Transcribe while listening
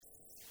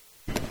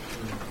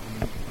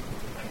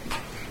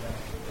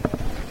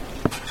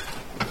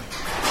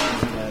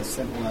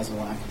simple as a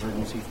lack of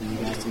urgency for you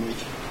guys to make?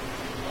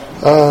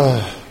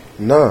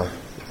 No.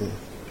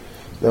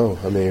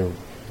 I mean,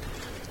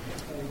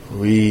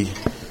 we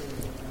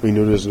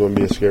knew this was going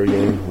to be a scary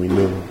game. We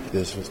knew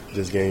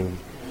this game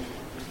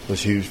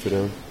was huge for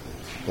them,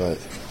 but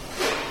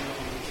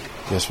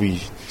I guess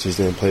we just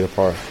didn't play the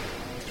part.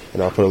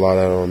 And I put a lot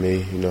of that on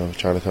me,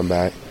 trying to come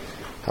back.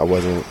 I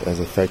wasn't as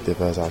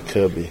effective as I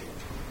could be.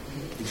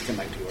 Did you come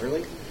back too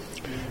early?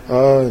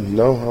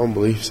 No, I don't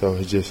believe so.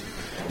 It's just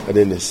I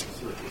didn't.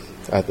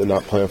 After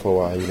not playing for a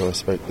while, you don't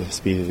expect the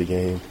speed of the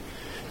game,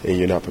 and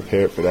you're not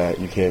prepared for that.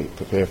 You can't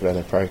prepare for that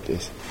in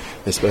practice,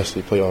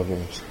 especially playoff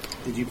games.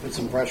 Did you put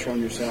some pressure on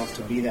yourself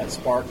to be that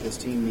spark this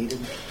team needed?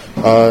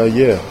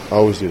 Yeah, I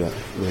always do that.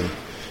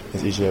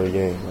 It's each and every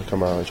game. I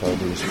come out and try to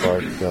be the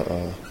spark,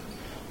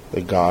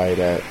 the guy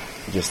that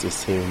gets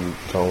this team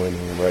going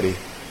and ready.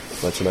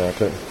 But tonight I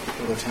couldn't.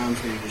 Were there times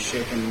where you just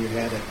shaking your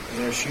head at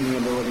their shooting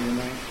ability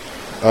tonight?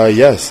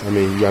 Yes. I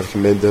mean, you got to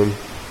commend them.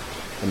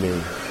 I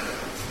mean,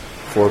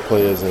 4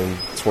 players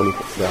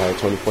that had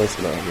 20 points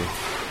tonight.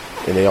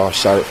 And they all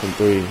shot it from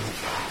 3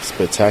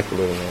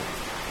 spectacularly.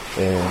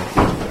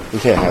 And we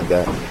can't have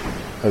that.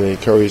 I mean,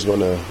 Curry's going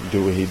to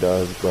do what he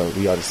does, but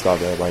we got to stop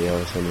everybody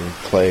else. I mean,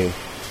 Clay,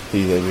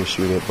 he's able to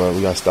shoot it, but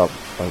we got to stop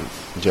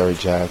Jerry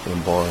Jack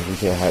and Barnes. We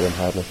can't have them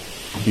having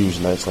huge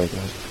nights like that.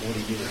 What do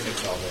you do to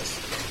fix all this?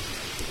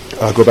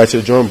 Go back to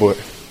the drawing board,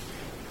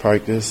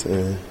 practice,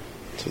 and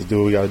just do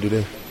what we got to do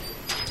there.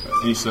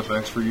 Any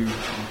setbacks for you in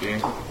the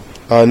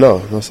game?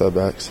 No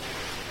setbacks.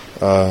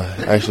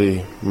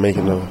 Actually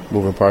making the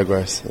moving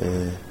progress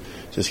and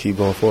just keep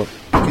going forward.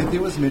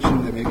 There was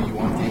mention that maybe you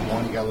won game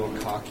 1, you got a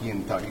little cocky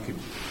and thought you could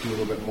do a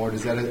little bit more. Do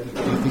you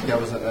think that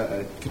was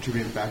a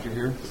contributing factor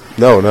here?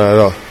 No, not at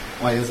all.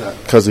 Why is that?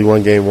 Because we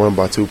won game 1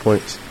 by 2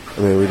 points.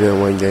 I mean, we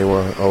didn't win game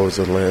 1. Oh, it was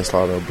a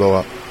landslide or a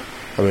blowout.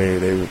 I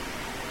mean,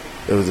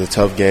 it was a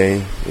tough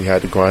game. We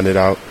had to grind it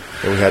out,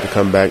 and we had to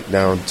come back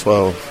down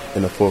 12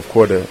 in the fourth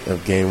quarter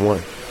of game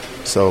 1.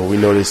 So we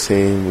know this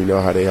team. We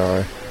know how they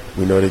are.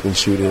 We know they can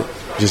shoot it.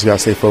 We just got to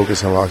stay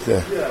focused and locked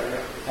in.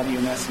 How do you,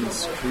 in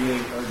essence,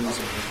 create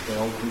urgency? The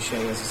old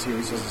cliche as a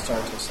series doesn't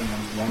start until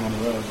someone's won on the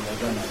road. They've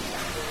done that.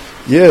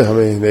 Yeah, I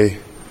mean, they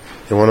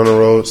went on the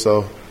road,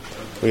 so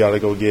we got to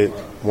go get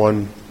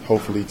 1,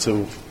 hopefully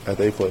 2 at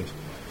their place.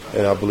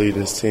 And I believe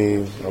this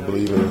team. We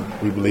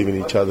believe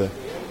in each other.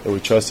 And we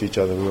trust each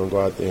other. We're going to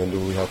go out there and do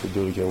what we have to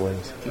do to get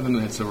wins. Given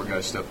that several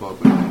guys step up,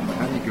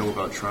 how do you go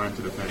about trying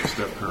to defend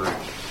Steph Curry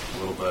a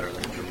little better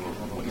than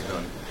what you've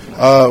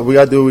done? We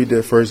got to do what we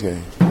did first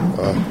game.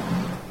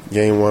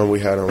 Game 1, we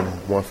had him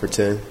 1 for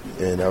 10,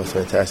 and that was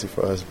fantastic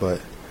for us.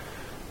 But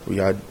we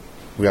got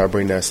to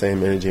bring that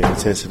same energy and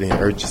intensity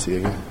and urgency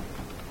again.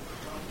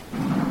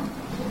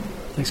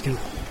 Thanks,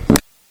 Kenneth.